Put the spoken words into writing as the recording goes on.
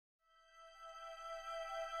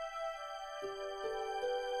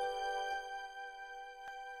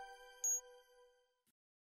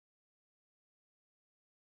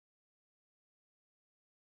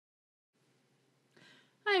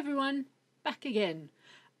everyone, back again,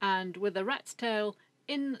 and with a rat's tail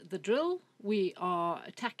in the drill we are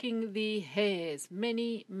attacking the hairs,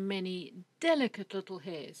 many delicate little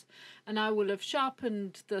hairs, and I will have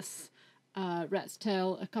sharpened this rat's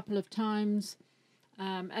tail a couple of times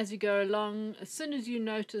as you go along. As soon as you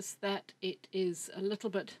notice that it is a little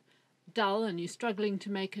bit dull and you're struggling to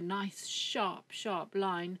make a nice sharp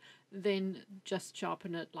line, then just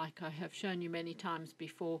sharpen it like I have shown you many times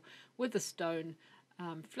before with a stone,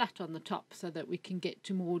 flat on the top, so that we can get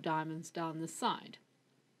to more diamonds down the side.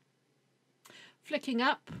 Flicking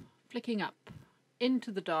up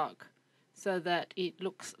into the dark so that it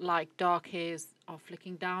looks like dark hairs are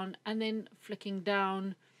flicking down, and then flicking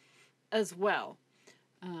down as well,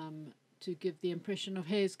 to give the impression of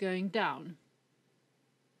hairs going down,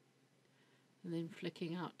 and then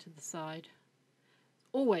flicking out to the side.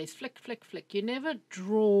 Always flick. You never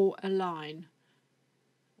draw a line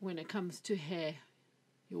when it comes to hair.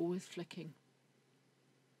 You're always flicking.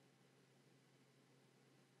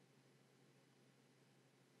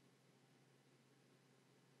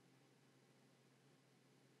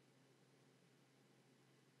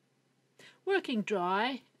 Working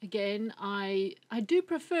dry, again, I do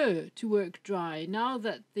prefer to work dry now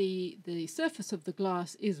that the surface of the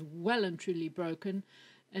glass is well and truly broken.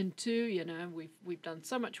 And two, you know, we've done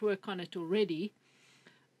so much work on it already,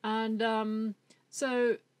 and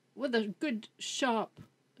so with a good sharp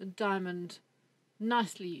diamond,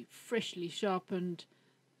 nicely freshly sharpened,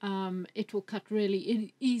 it will cut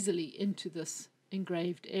really easily into this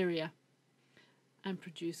engraved area and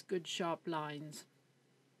produce good sharp lines.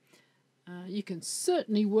 You can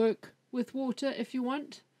certainly work with water if you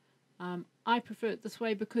want. I prefer it this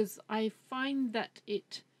way because I find that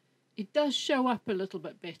it does show up a little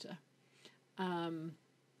bit better.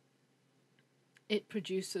 It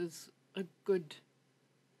produces a good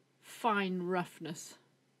fine roughness.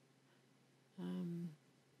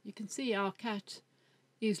 You can see our cat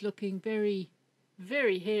is looking very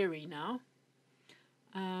hairy now.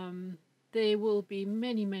 There will be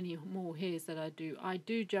many more hairs that I do. I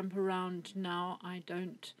do jump around now. I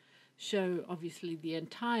don't show obviously the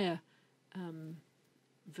entire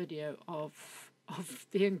video of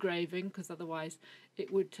the engraving, because otherwise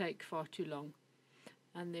it would take far too long,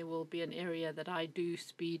 and there will be an area that I do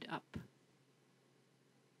speed up.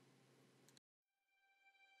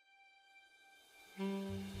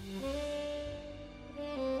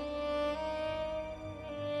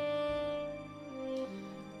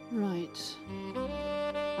 Right,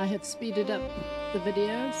 I have speeded up the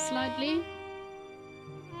video slightly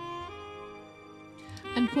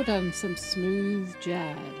and put on some smooth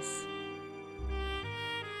jazz.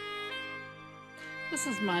 This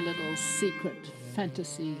is my little secret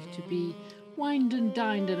fantasy, to be wined and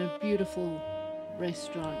dined in a beautiful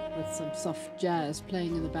restaurant with some soft jazz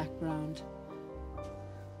playing in the background.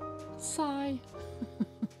 Sigh.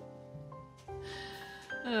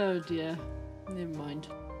 Oh dear, never mind.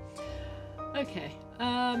 Okay,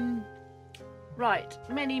 right,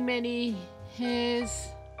 many hairs.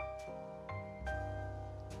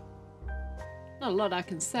 Not a lot I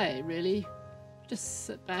can say, really. Just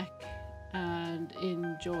sit back and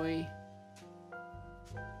enjoy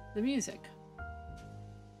the music.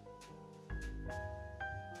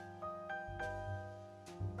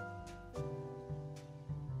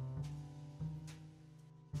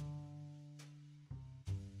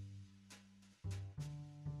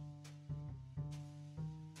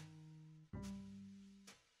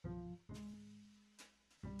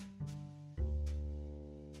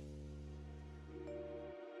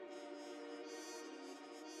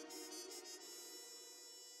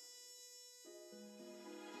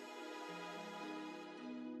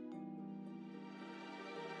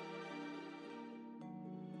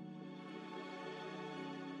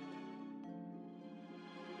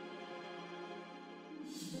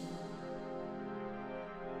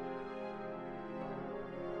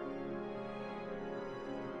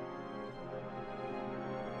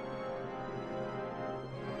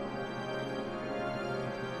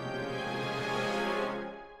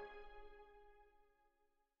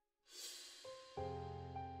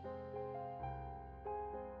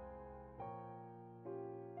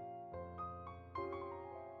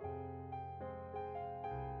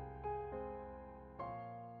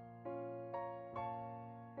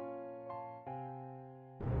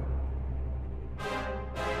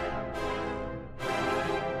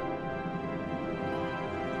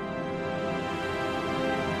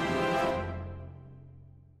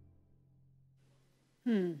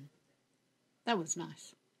 That was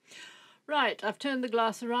nice. Right, I've turned the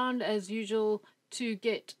glass around as usual to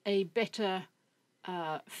get a better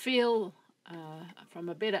feel from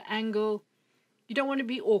a better angle. You don't want to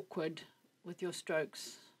be awkward with your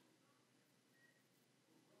strokes.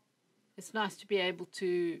 It's nice to be able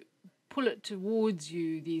to pull it towards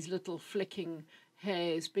you, these little flicking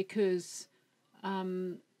hairs, because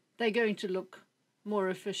they're going to look more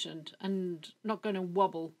efficient and not going to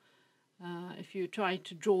wobble. If you try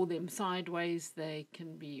to draw them sideways, they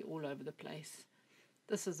can be all over the place.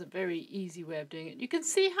 This is a very easy way of doing it. You can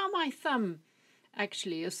see how my thumb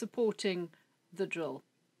actually is supporting the drill.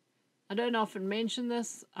 I don't often mention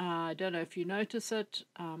this. I don't know if you notice it.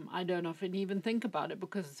 I don't often even think about it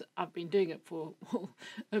because I've been doing it for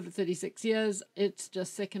over 36 years. It's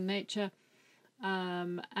just second nature.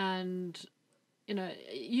 And, you know,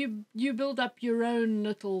 you build up your own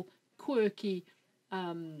little quirky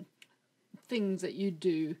things that you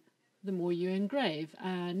do the more you engrave.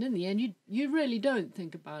 And in the end, you really don't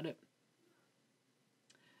think about it.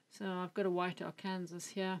 So I've got a white Arkansas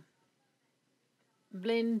here.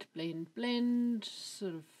 Blend, blend, blend.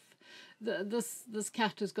 Sort of, this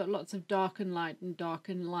cat has got lots of dark and light,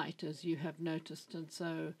 as you have noticed, and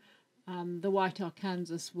so the white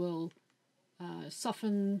Arkansas will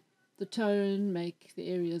soften the tone, make the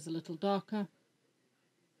areas a little darker,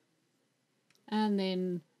 and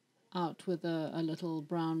then out with a little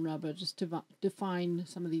brown rubber just to define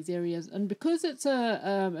some of these areas. And because it's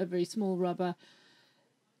a very small rubber,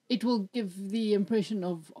 it will give the impression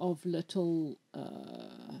of little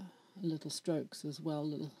strokes as well,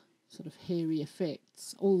 little sort of hairy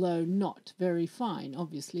effects, although not very fine,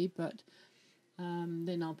 obviously. But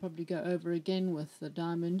then I'll probably go over again with the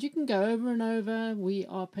diamond. You can go over and over. We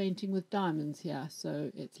are painting with diamonds here,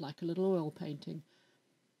 so it's like a little oil painting.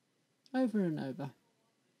 Over and over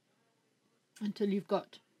until you've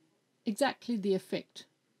got exactly the effect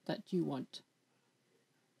that you want.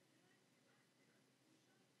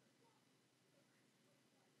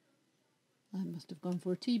 I must have gone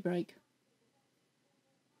for a tea break.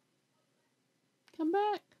 Come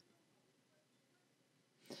back.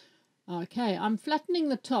 Okay, I'm flattening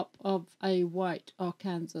the top of a white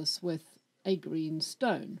Arkansas with a green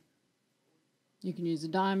stone. You can use a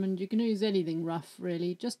diamond, you can use anything rough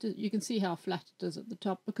really, just you can see how flat it is at the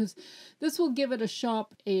top, because this will give it a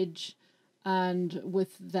sharp edge, and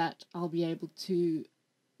with that I'll be able to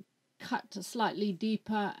cut slightly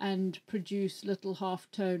deeper and produce little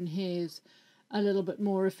half-tone hairs a little bit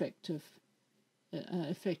more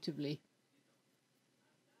effectively.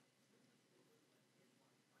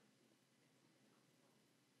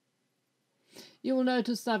 You will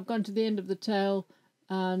notice I've gone to the end of the tail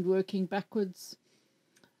and working backwards.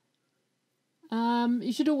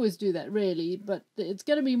 You should always do that really, but it's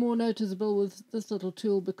going to be more noticeable with this little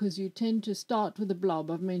tool because you tend to start with a blob.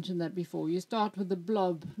 I've mentioned that before. You start with a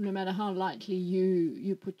blob no matter how lightly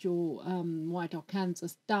you put your white Arkansas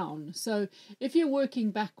down. So if you're working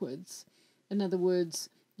backwards, in other words,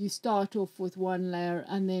 you start off with one layer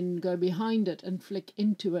and then go behind it and flick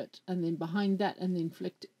into it, and then behind that and then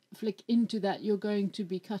flick into that, you're going to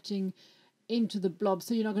be cutting into the blob,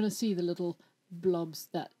 so you're not going to see the little blobs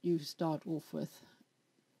that you start off with,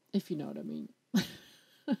 if you know what I mean.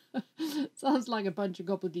 Sounds like a bunch of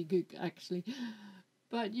gobbledygook actually,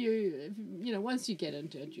 but you know, once you get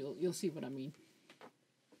into it, you'll see what I mean.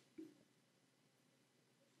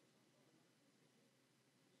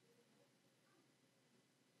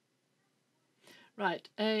 Right,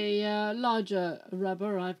 a larger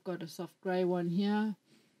rubber. I've got a soft grey one here.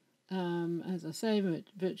 As I say,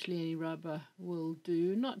 virtually any rubber will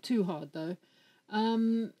do. Not too hard though.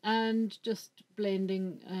 And just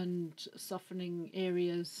blending and softening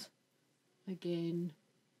areas again.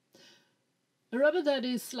 A rubber that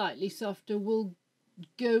is slightly softer will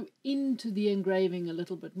go into the engraving a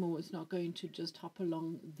little bit more. It's not going to just hop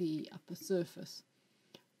along the upper surface.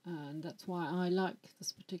 And that's why I like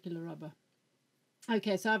this particular rubber.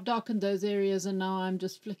 Okay, so I've darkened those areas and now I'm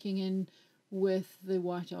just flicking in with the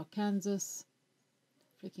white Arkansas,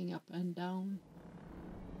 flicking up and down.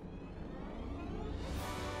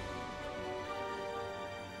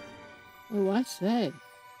 Oh, I say.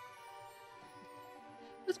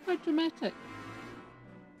 That's quite dramatic.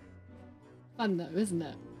 Fun though, isn't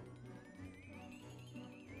it?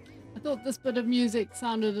 I thought this bit of music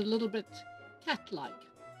sounded a little bit cat-like.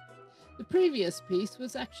 The previous piece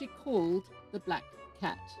was actually called The Black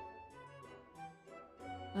Cat.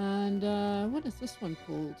 And what is this one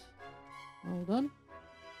called? Hold on.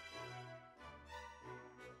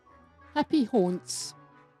 Happy Haunts.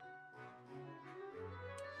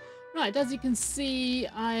 Right, as you can see,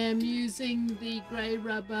 I am using the grey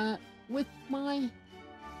rubber with my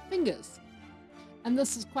fingers. And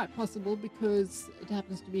this is quite possible because it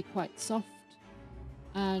happens to be quite soft.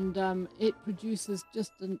 and it produces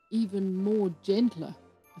just an even more gentler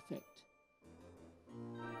effect.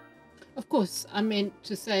 Of course, I meant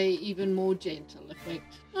to say even more gentle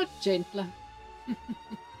effect, not gentler.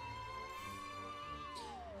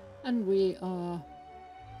 And we are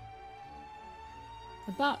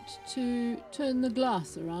about to turn the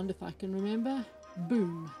glass around, if I can remember.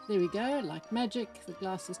 Boom, there we go, like magic, the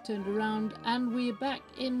glass is turned around, and we're back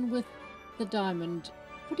in with the diamond,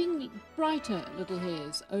 putting brighter little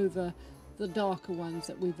hairs over the darker ones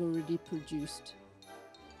that we've already produced.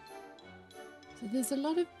 So there's a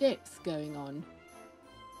lot of depth going on.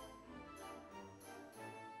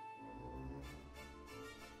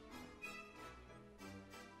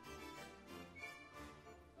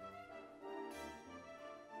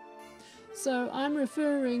 So I'm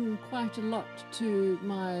referring quite a lot to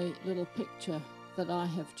my little picture that I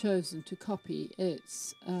have chosen to copy.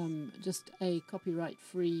 It's just a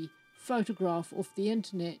copyright-free photograph off the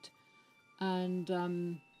internet,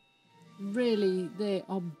 and really there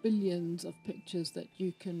are billions of pictures that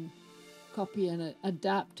you can copy and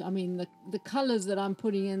adapt. I mean, the colors that I'm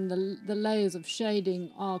putting in, the layers of shading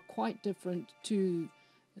are quite different to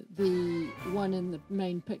the one in the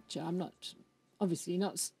main picture. I'm not, obviously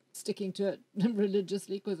not sticking to it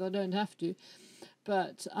religiously because I don't have to,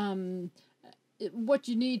 but what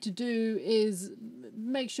you need to do is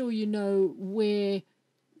make sure you know where,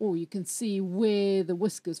 or you can see where the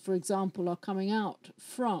whiskers, for example, are coming out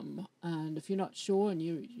from. And if you're not sure and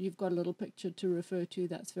you've got a little picture to refer to,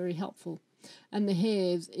 that's very helpful. And the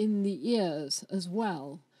hairs in the ears as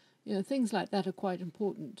well. You know, things like that are quite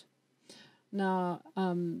important. Now,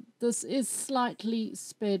 this is slightly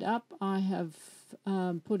sped up. I have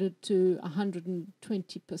put it to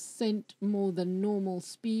 120% more than normal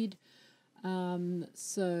speed.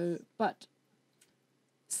 But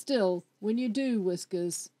still, when you do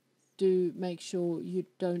whiskers, do make sure you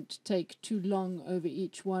don't take too long over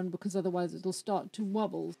each one, because otherwise it'll start to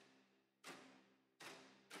wobble.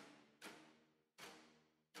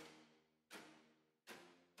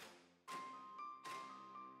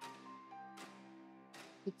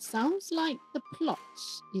 It sounds like the plot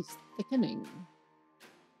is thickening,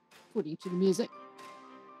 according to the music,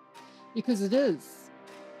 because it is.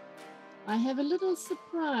 I have a little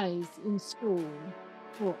surprise in store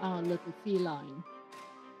for our little feline.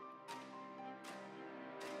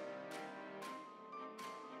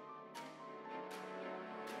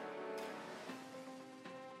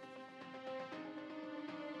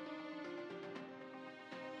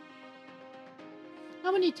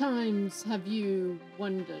 How many times have you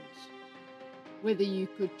wondered whether you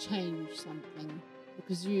could change something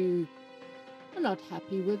because you are not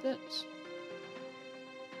happy with it?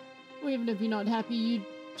 Or even if you're not happy, you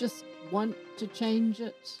just want to change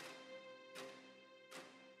it?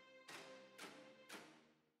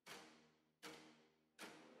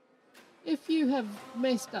 If you have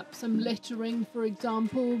messed up some lettering, for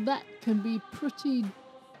example, that can be pretty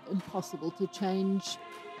impossible to change,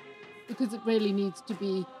 because it really needs to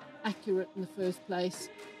be accurate in the first place,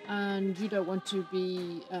 and you don't want to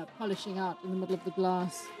be polishing out in the middle of the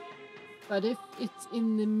glass. But if it's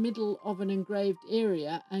in the middle of an engraved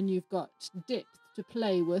area and you've got depth to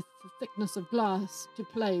play with, thickness of glass to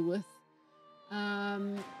play with,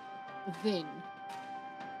 then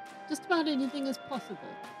just about anything is possible.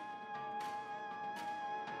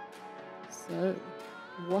 So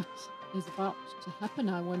what is about to happen,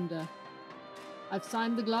 I wonder? I've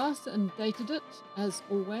signed the glass and dated it, as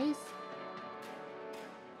always.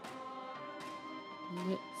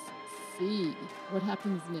 Let's see what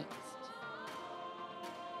happens next.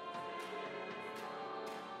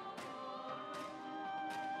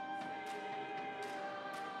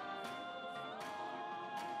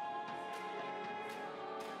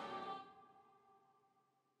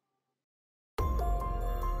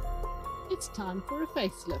 It's time for a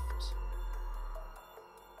facelift.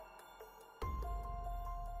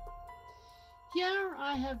 Here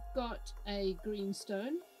I have got a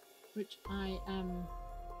greenstone, which I am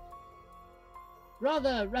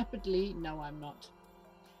rather rapidly, no I'm not.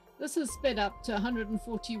 This is sped up to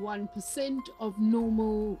 141% of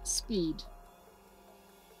normal speed.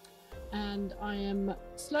 And I am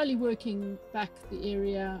slowly working back the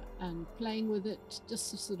area and playing with it, just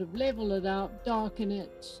to sort of level it out, darken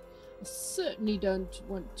it. I certainly don't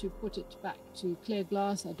want to put it back to clear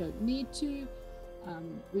glass, I don't need to.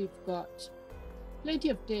 We've got plenty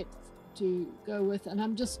of depth to go with, and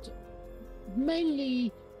I'm just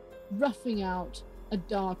mainly roughing out a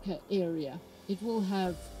darker area. It will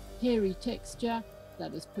have hairy texture,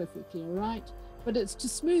 that is perfectly all right, but it's to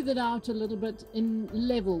smooth it out a little bit in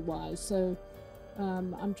level wise. So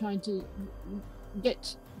I'm trying to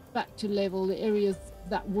get back to level the areas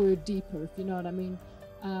that were deeper, if you know what I mean.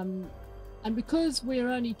 And because we're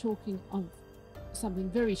only talking of something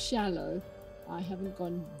very shallow, I haven't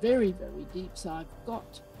gone very, very deep, so I've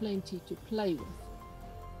got plenty to play with.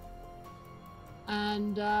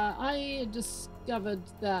 And I discovered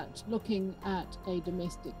that looking at a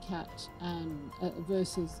domestic cat and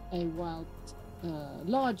versus a wild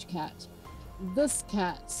large cat, this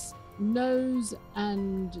cat's nose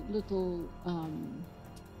and little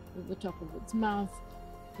at the top of its mouth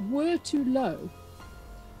were too low,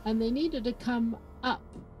 and they needed to come up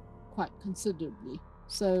quite considerably.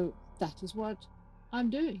 So that is what I'm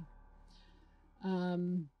doing.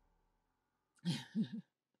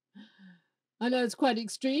 I know it's quite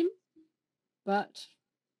extreme, but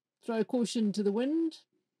throw caution to the wind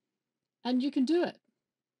and you can do it.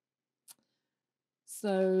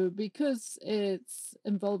 So because it's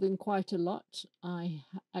involving quite a lot, I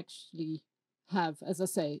actually have, as I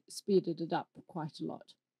say, speeded it up quite a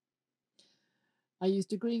lot. I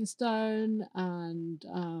used a greenstone and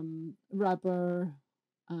rubber,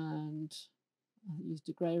 and I used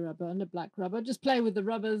a grey rubber and a black rubber. Just play with the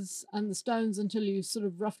rubbers and the stones until you sort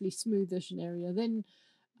of roughly smoothish an area. Then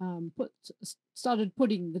started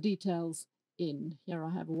putting the details in. Here I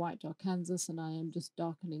have a white Arkansas, and I am just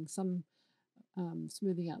darkening some,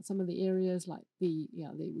 smoothing out some of the areas, like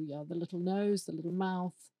there we are, the little nose, the little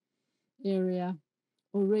mouth area.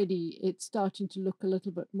 Already it's starting to look a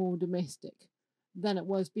little bit more domestic than it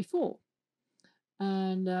was before.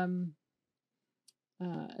 And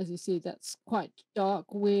as you see, that's quite dark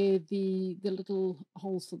where the little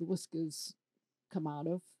holes for the whiskers come out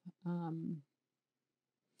of.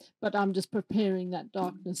 But I'm just preparing that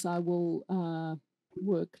darkness. I will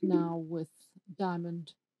work now with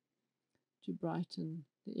diamond to brighten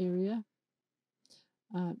the area.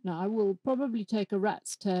 Now I will probably take a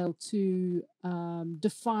rat's tail to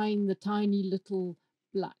define the tiny little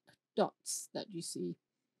black dots that you see.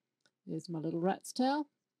 There's my little rat's tail.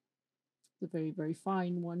 It's a very, very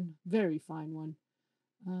fine one, very fine one.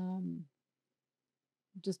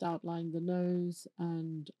 Just outlining the nose,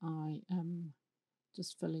 and I am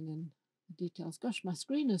just filling in the details. Gosh, my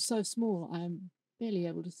screen is so small, I'm barely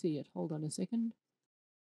able to see it. Hold on a second.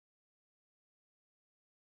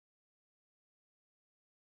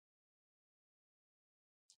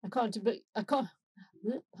 I can't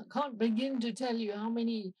begin to tell you how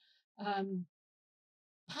many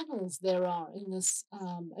panels there are in this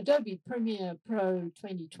Adobe Premiere Pro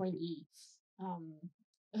 2020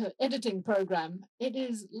 editing program. It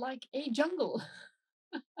is like a jungle.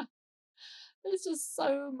 There's just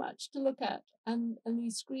so much to look at, and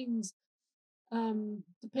these screens,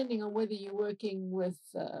 depending on whether you're working with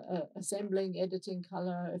assembling, editing,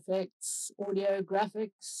 color effects, audio,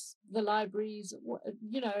 graphics, the libraries,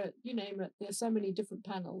 you know, you name it. There's so many different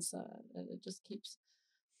panels. It just keeps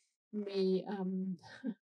me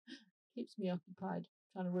keeps me occupied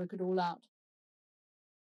trying to work it all out.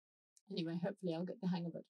 Anyway, hopefully I'll get the hang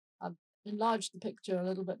of it. I've enlarged the picture a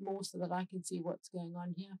little bit more so that I can see what's going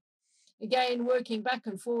on here. Again, working back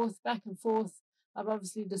and forth, back and forth. I've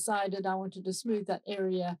obviously decided I wanted to smooth that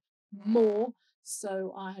area more.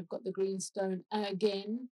 So I have got the greenstone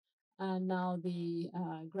again, and now the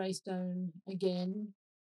greystone again.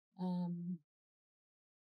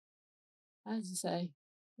 As I say,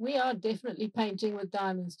 we are definitely painting with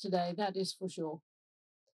diamonds today, that is for sure.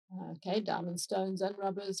 Okay, diamond stones and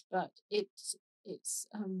rubbers, but it's this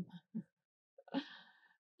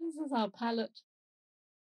is our palette.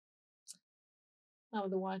 Now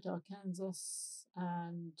with the white Arkansas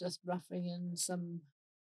and just roughing in some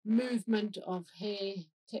movement of hair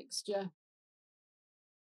texture.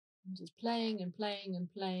 I'm just playing and playing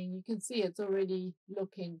and playing. You can see it's already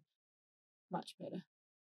looking much better.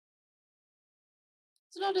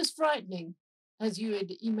 It's not as frightening as you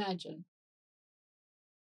would imagine.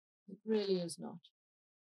 It really is not.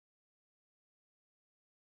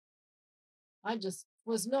 I just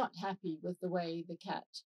was not happy with the way the cat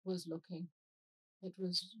was looking. It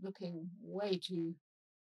was looking way too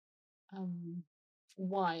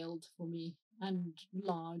wild for me and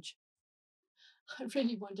large. I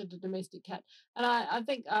really wanted a domestic cat, and I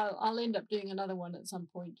think I'll end up doing another one at some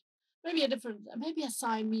point. Maybe maybe a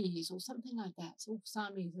Siamese or something like that. So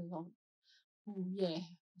Siamese is on, oh yeah,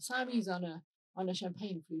 Siamese on a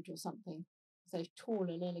champagne flute or something. So tall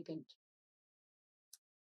and elegant.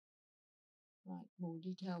 Right, more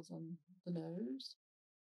details on the nose.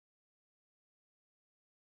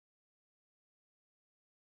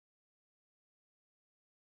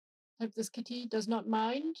 Hope this kitty does not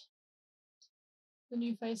mind the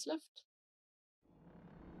new facelift.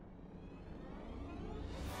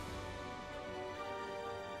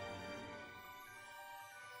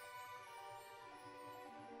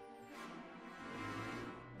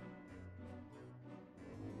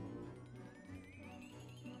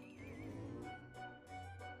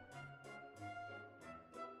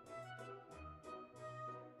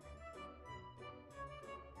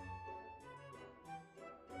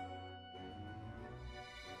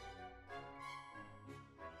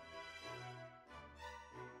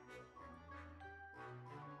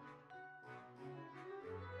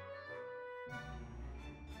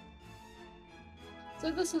 So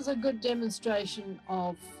this is a good demonstration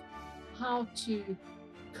of how to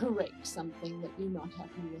correct something that you're not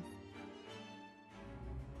happy with.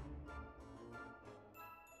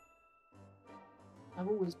 I've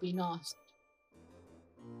always been asked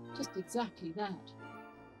just exactly that.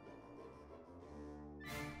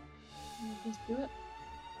 Just do it.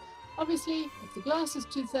 Obviously, if the glass is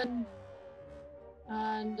too thin,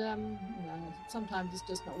 and sometimes it's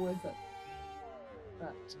just not worth it.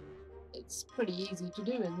 But it's pretty easy to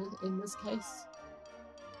do in this case.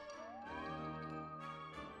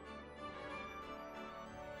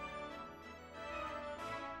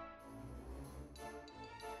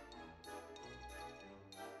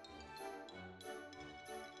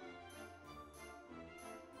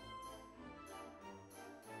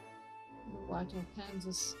 White or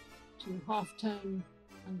Kansas to half tone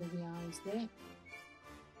under the eyes there.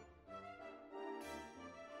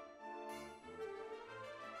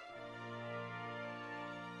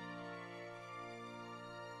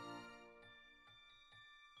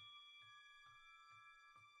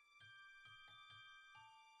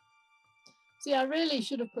 See, I really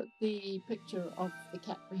should have put the picture of the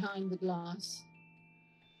cat behind the glass.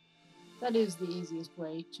 That is the easiest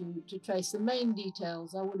way to trace the main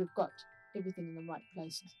details. I would have got everything in the right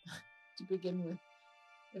places to begin with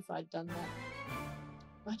if I'd done that.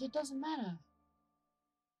 But it doesn't matter.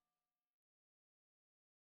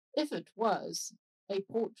 If it was a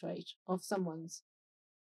portrait of someone's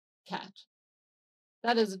cat,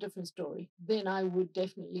 that is a different story. Then I would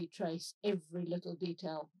definitely trace every little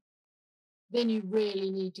detail. Then you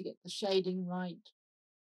really need to get the shading right.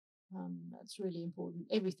 That's really important.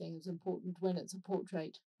 Everything is important when it's a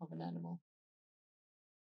portrait of an animal.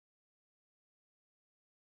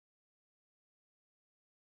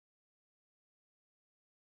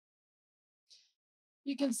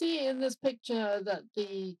 You can see in this picture that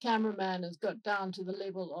the cameraman has got down to the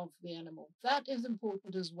level of the animal. That is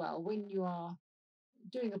important as well when you are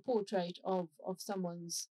doing a portrait of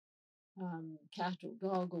someone's cat or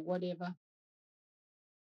dog or whatever.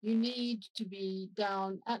 You need to be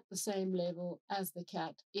down at the same level as the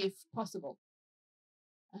cat if possible,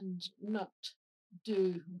 and not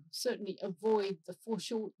certainly avoid the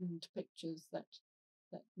foreshortened pictures that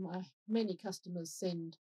my many customers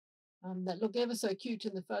send that look ever so cute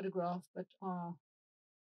in the photograph but are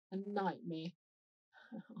a nightmare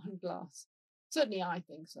on glass. Certainly I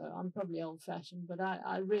think so. I'm probably old-fashioned, but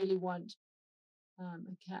I really want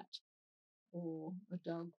a cat or a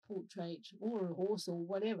dog portrait or a horse or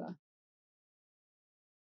whatever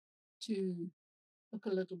to look a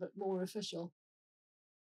little bit more official.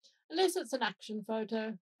 Unless it's an action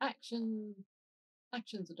photo. Actions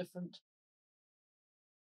are different.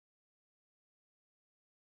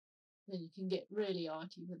 Then you can get really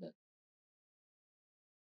arty with it.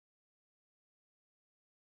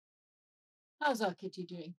 How's our kitty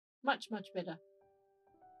doing? Much, much better.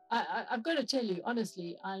 I've got to tell you,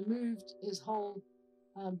 honestly, I moved his whole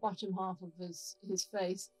bottom half of his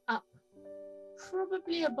face up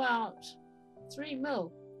probably about 3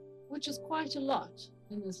 mil, which is quite a lot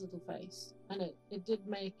in this little face. And it did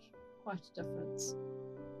make quite a difference.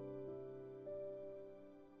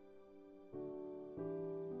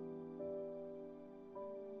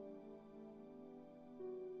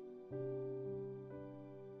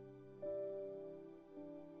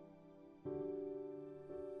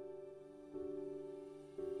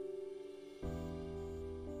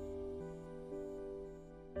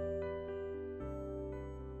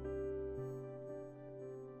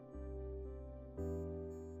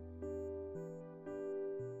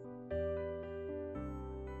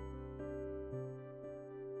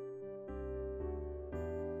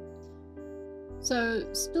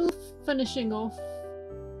 So still finishing off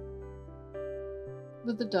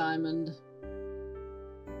with the diamond.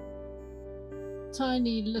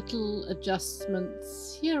 Tiny little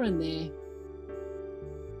adjustments here and there.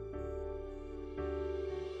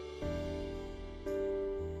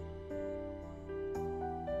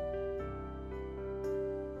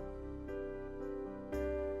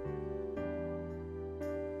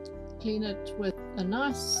 Clean it with a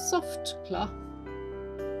nice soft cloth.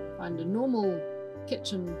 Find a normal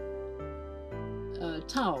kitchen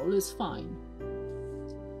towel is fine.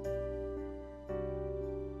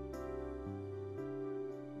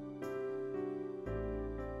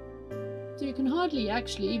 So you can hardly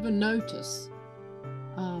actually even notice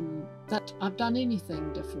that I've done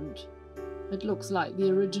anything different. It looks like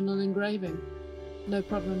the original engraving. No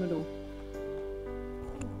problem at all.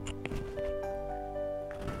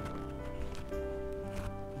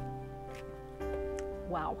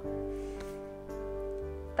 Wow.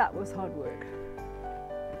 That was hard work.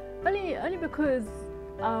 Only because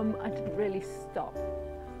I didn't really stop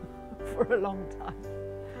for a long time.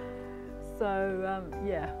 So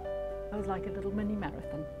yeah, it was like a little mini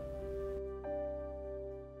marathon.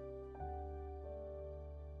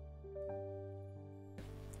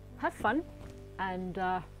 Have fun, and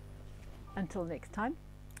until next time,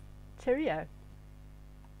 cheerio.